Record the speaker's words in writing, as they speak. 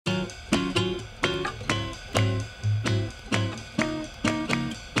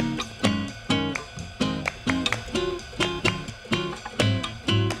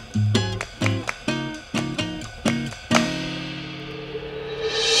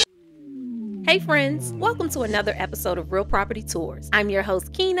Hey friends, welcome to another episode of Real Property Tours. I'm your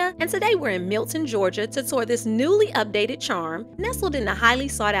host Keena, and today we're in Milton, Georgia to tour this newly updated charm nestled in the highly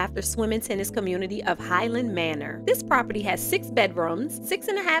sought after swim and tennis community of Highland Manor. This property has 6 bedrooms,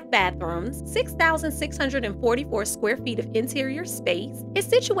 6.5 bathrooms, 6,644 square feet of interior space. It's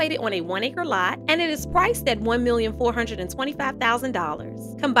situated on a 1-acre lot, and it is priced at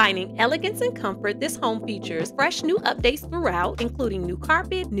 $1,425,000. Combining elegance and comfort, this home features fresh new updates throughout, including new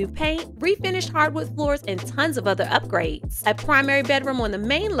carpet, new paint, refinished hardwood floors, and tons of other upgrades. A primary bedroom on the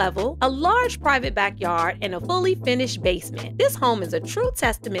main level, a large private backyard, and a fully finished basement. This home is a true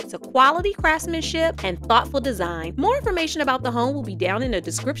testament to quality craftsmanship and thoughtful design. More information about the home will be down in the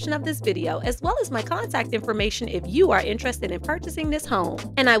description of this video, as well as my contact information if you are interested in purchasing this home.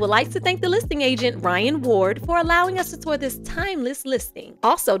 And I would like to thank the listing agent, Ryan Ward, for allowing us to tour this timeless listing.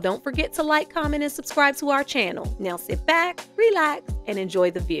 Also, don't forget to like, comment, and subscribe to our channel. Now sit back, relax, and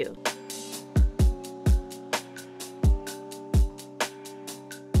enjoy the view.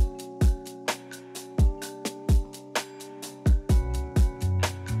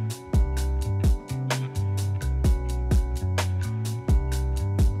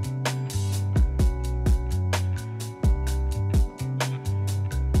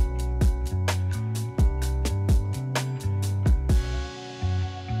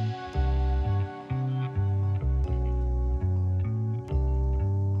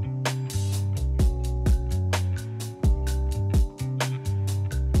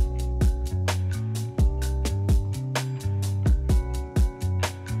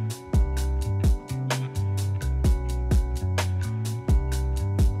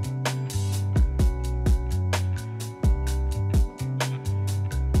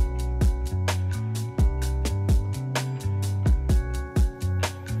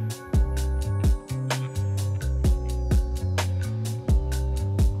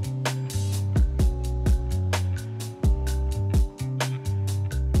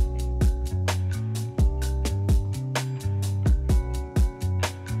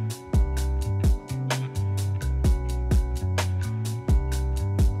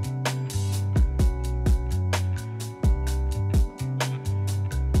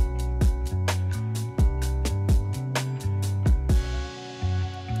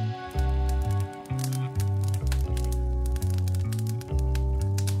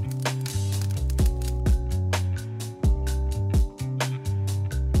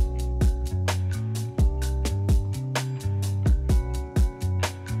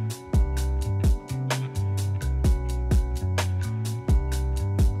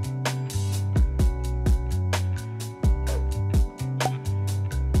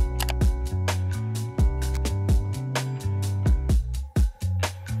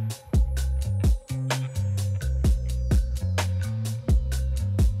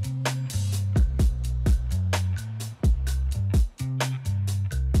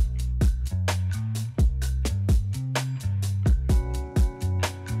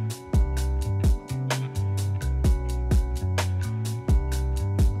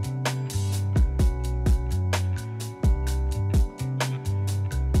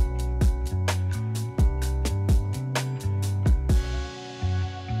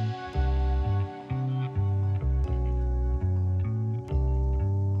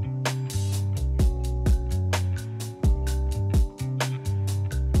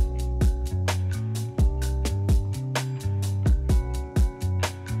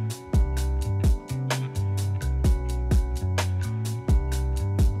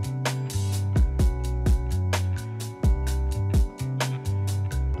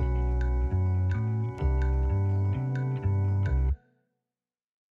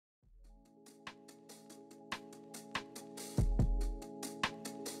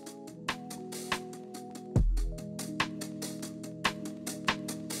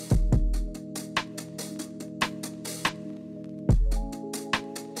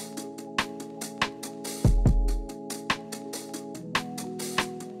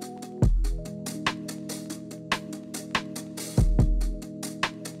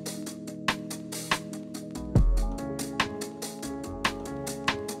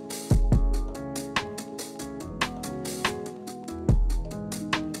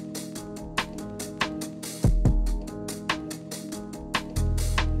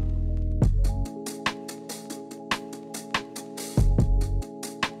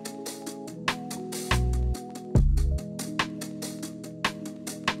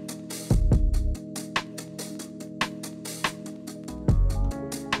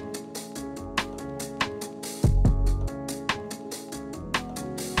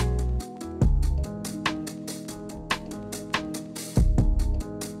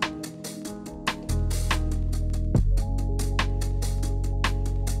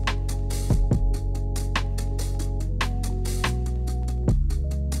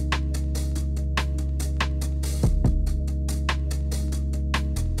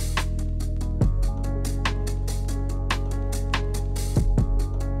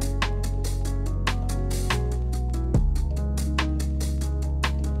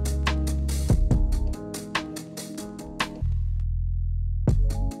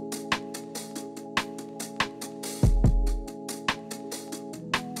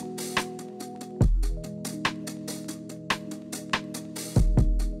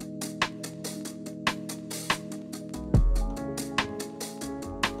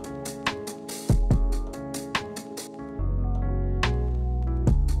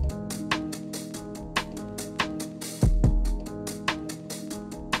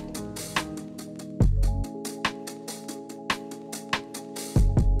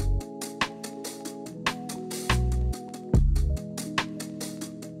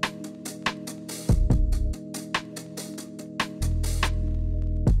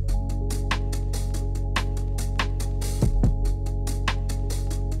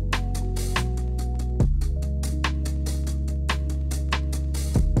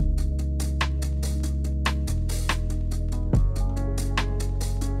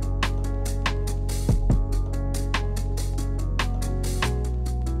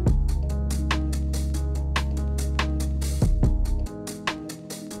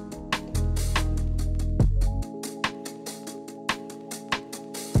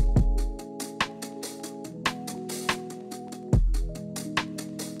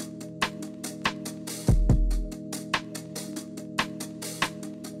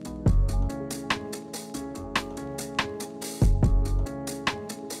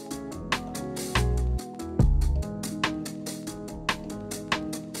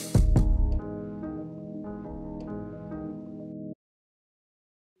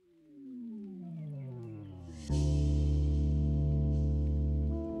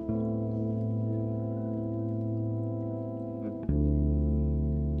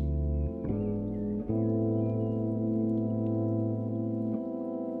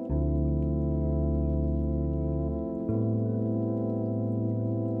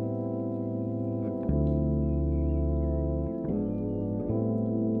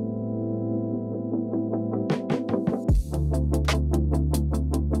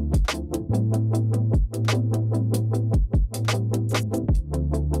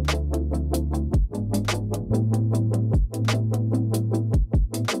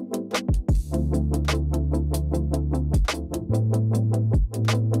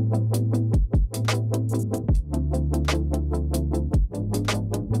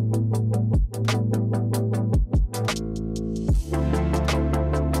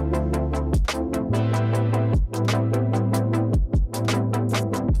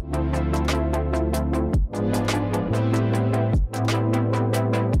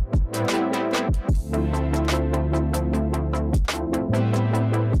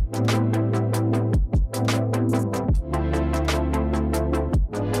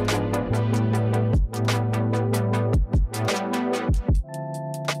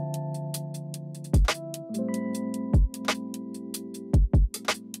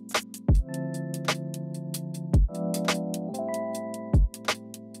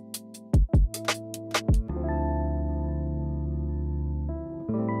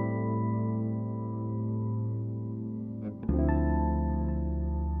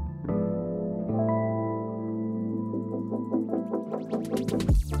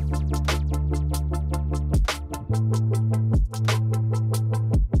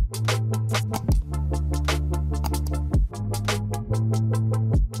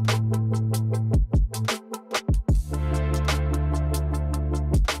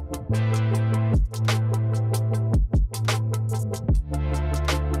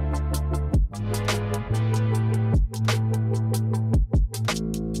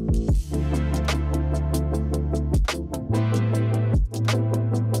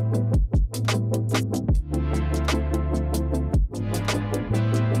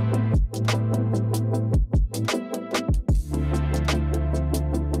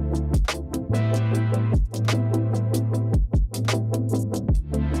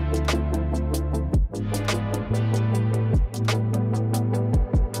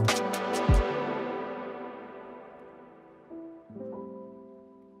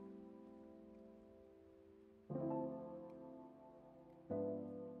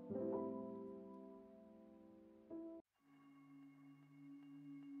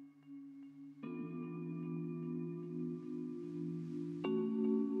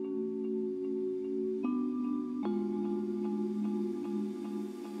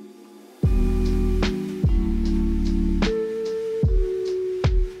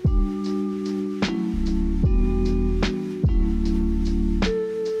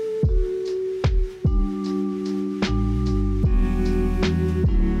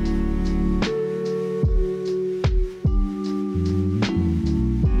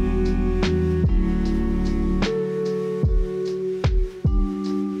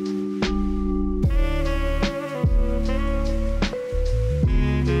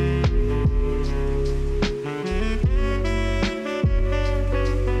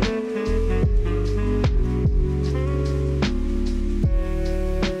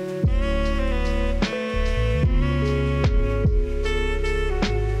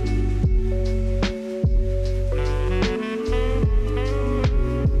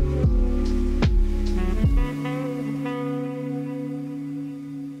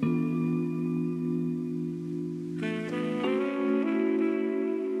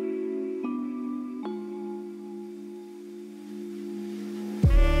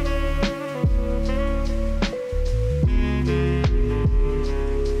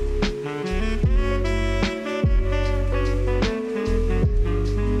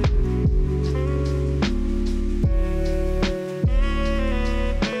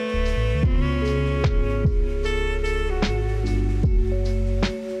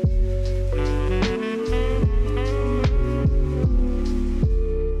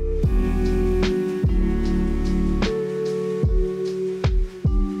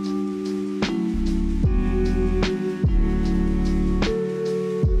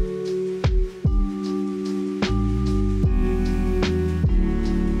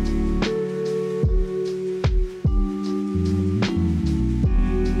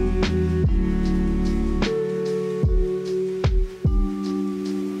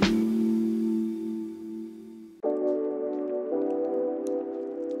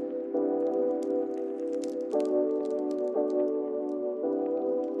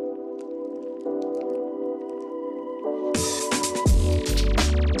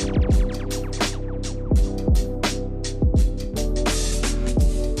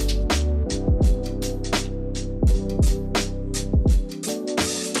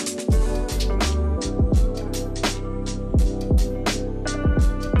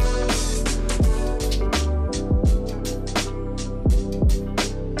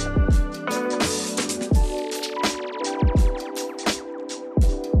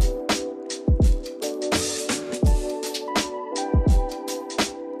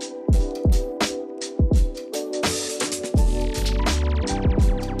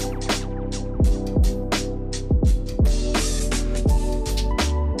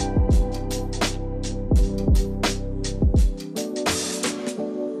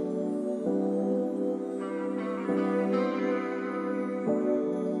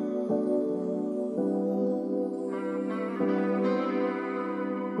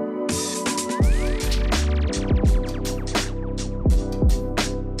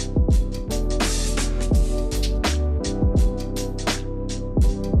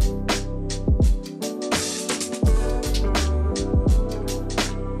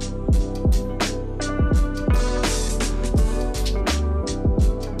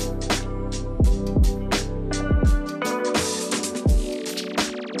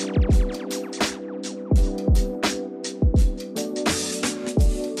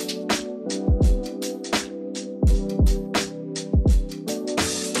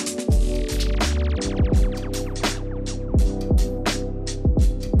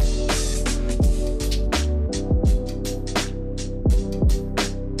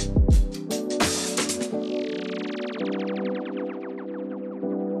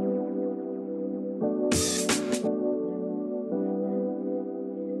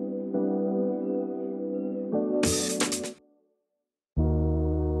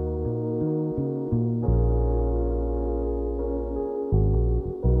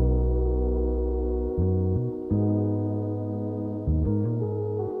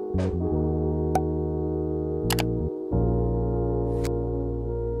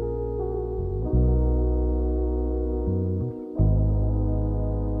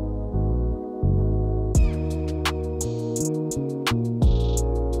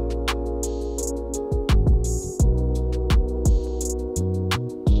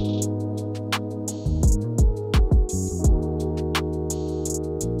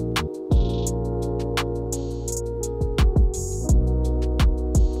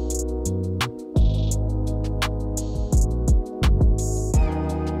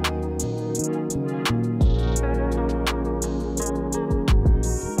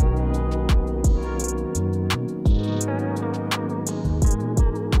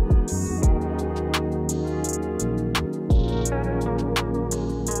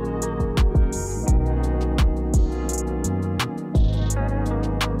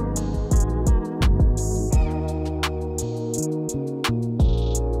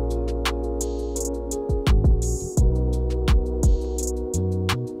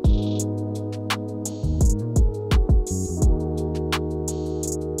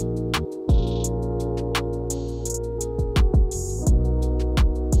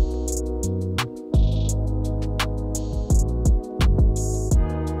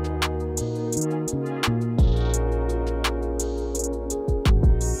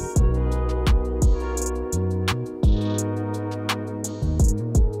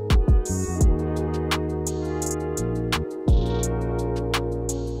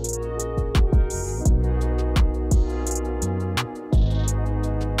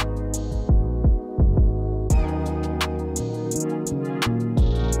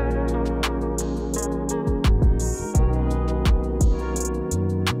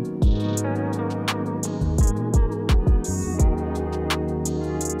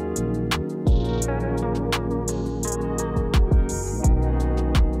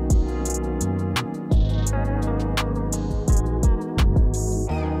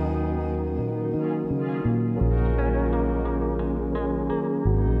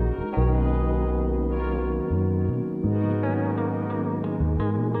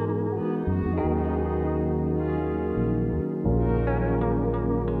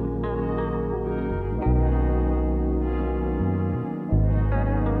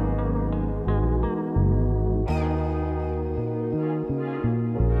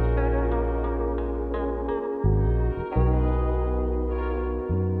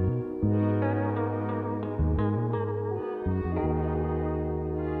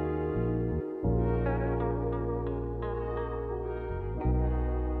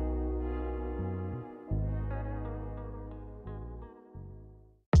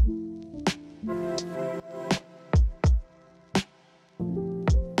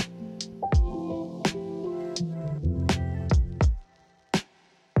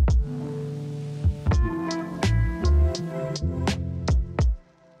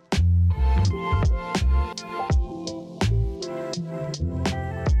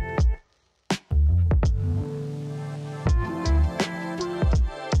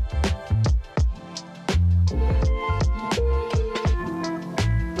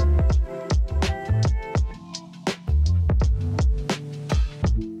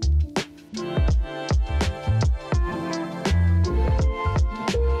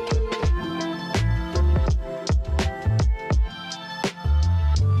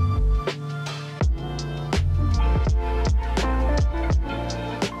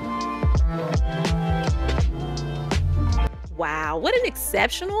 what an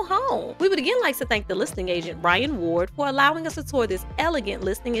exceptional home. We would again like to thank the listing agent, Brian Ward, for allowing us to tour this elegant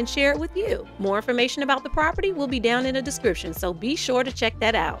listing and share it with you. More information about the property will be down in the description, so be sure to check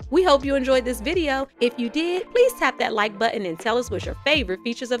that out. We hope you enjoyed this video. If you did, please tap that like button and tell us what your favorite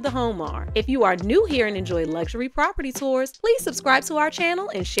features of the home are. If you are new here and enjoy luxury property tours, please subscribe to our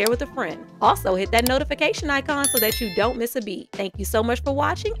channel and share with a friend. Also, hit that notification icon so that you don't miss a beat. Thank you so much for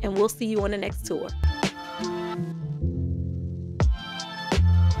watching, and we'll see you on the next tour.